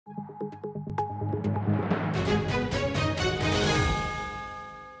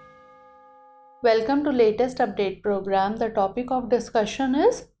Welcome to latest update program. The topic of discussion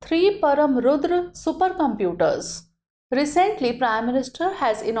is 3 Param Rudra Supercomputers. Recently, Prime Minister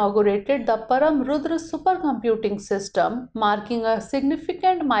has inaugurated the Param Rudra Supercomputing System, marking a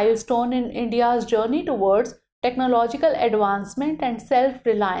significant milestone in India's journey towards technological advancement and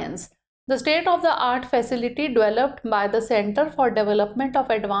self-reliance. The state-of-the-art facility developed by the Center for Development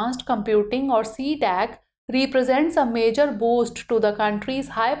of Advanced Computing or C-DAC represents a major boost to the country's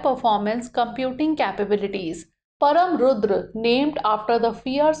high-performance computing capabilities. Param Rudra, named after the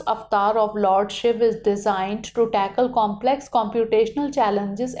fierce avatar of Lord Shiv, is designed to tackle complex computational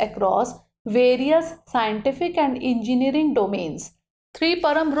challenges across various scientific and engineering domains. 3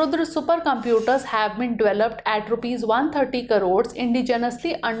 Param Rudra supercomputers have been developed at Rs 130 crores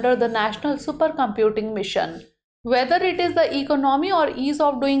indigenously under the National Supercomputing Mission. Whether it is the economy or ease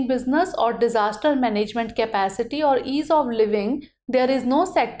of doing business or disaster management capacity or ease of living, there is no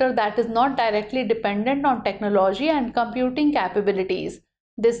sector that is not directly dependent on technology and computing capabilities.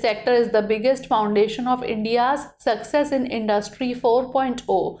 This sector is the biggest foundation of India's success in Industry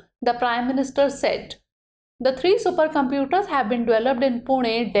 4.0, the Prime Minister said. The 3 supercomputers have been developed in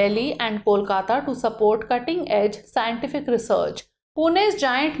Pune, Delhi and Kolkata to support cutting-edge scientific research. Pune's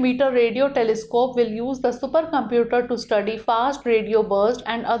giant meter radio telescope will use the supercomputer to study fast radio bursts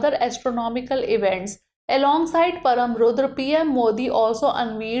and other astronomical events. Alongside Param Rudra, PM Modi also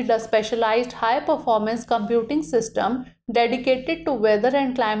unveiled a specialized high-performance computing system dedicated to weather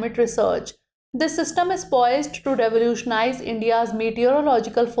and climate research. This system is poised to revolutionize India's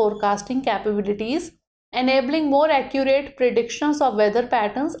meteorological forecasting capabilities, enabling more accurate predictions of weather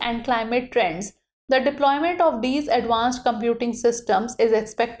patterns and climate trends. The deployment of these advanced computing systems is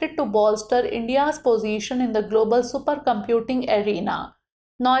expected to bolster India's position in the global supercomputing arena.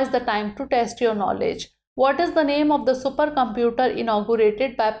 Now is the time to test your knowledge. What is the name of the supercomputer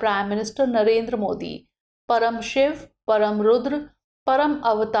inaugurated by Prime Minister Narendra Modi? Param Shiv, Param Rudra, Param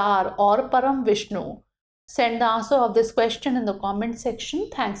Avatar or Param Vishnu? Send the answer of this question in the comment section.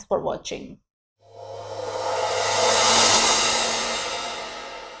 Thanks for watching.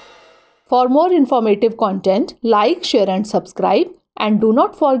 For more informative content, like, share and subscribe, and do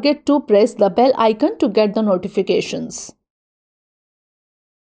not forget to press the bell icon to get the notifications.